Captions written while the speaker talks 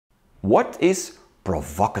What is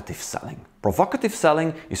provocative selling? Provocative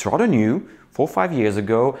selling is rather new. 4 or 5 years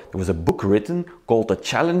ago, there was a book written called The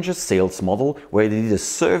Challenger Sales Model, where they did a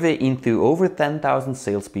survey into over 10,000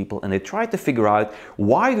 salespeople, and they tried to figure out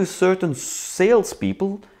why do certain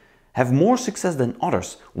salespeople have more success than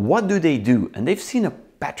others? What do they do? And they've seen a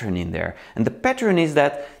pattern in there. And the pattern is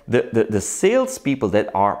that the salespeople that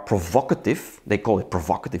are provocative, they call it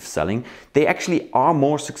provocative selling, they actually are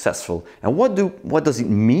more successful. And what does it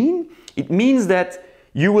mean? It means that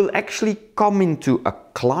you will actually come into a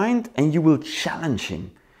client and you will challenge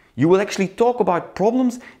him. You will actually talk about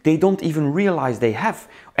problems they don't even realize they have.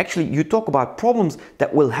 Actually, you talk about problems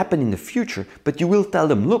that will happen in the future, but you will tell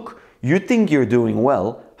them, look, you think you're doing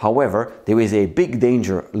well, however, there is a big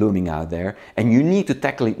danger looming out there and you need to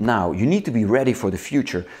tackle it now. You need to be ready for the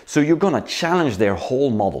future. So you're gonna challenge their whole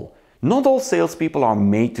model. Not all salespeople are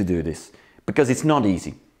made to do this because it's not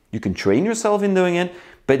easy. You can train yourself in doing it,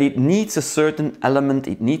 but it needs a certain element,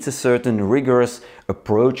 it needs a certain rigorous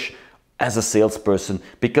approach as a salesperson,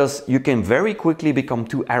 because you can very quickly become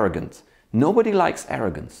too arrogant. Nobody likes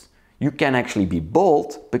arrogance. You can actually be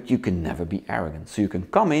bold, but you can never be arrogant. So you can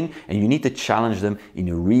come in and you need to challenge them in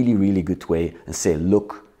a really, really good way and say,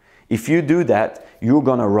 look, if you do that, you're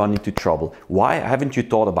gonna run into trouble. Why haven't you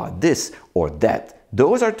thought about this or that?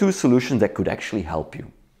 Those are two solutions that could actually help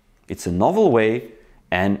you. It's a novel way,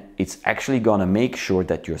 and it's actually gonna make sure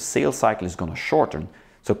that your sales cycle is gonna shorten.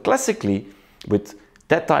 So classically, with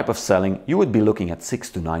that type of selling, you would be looking at 6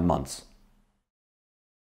 to 9 months.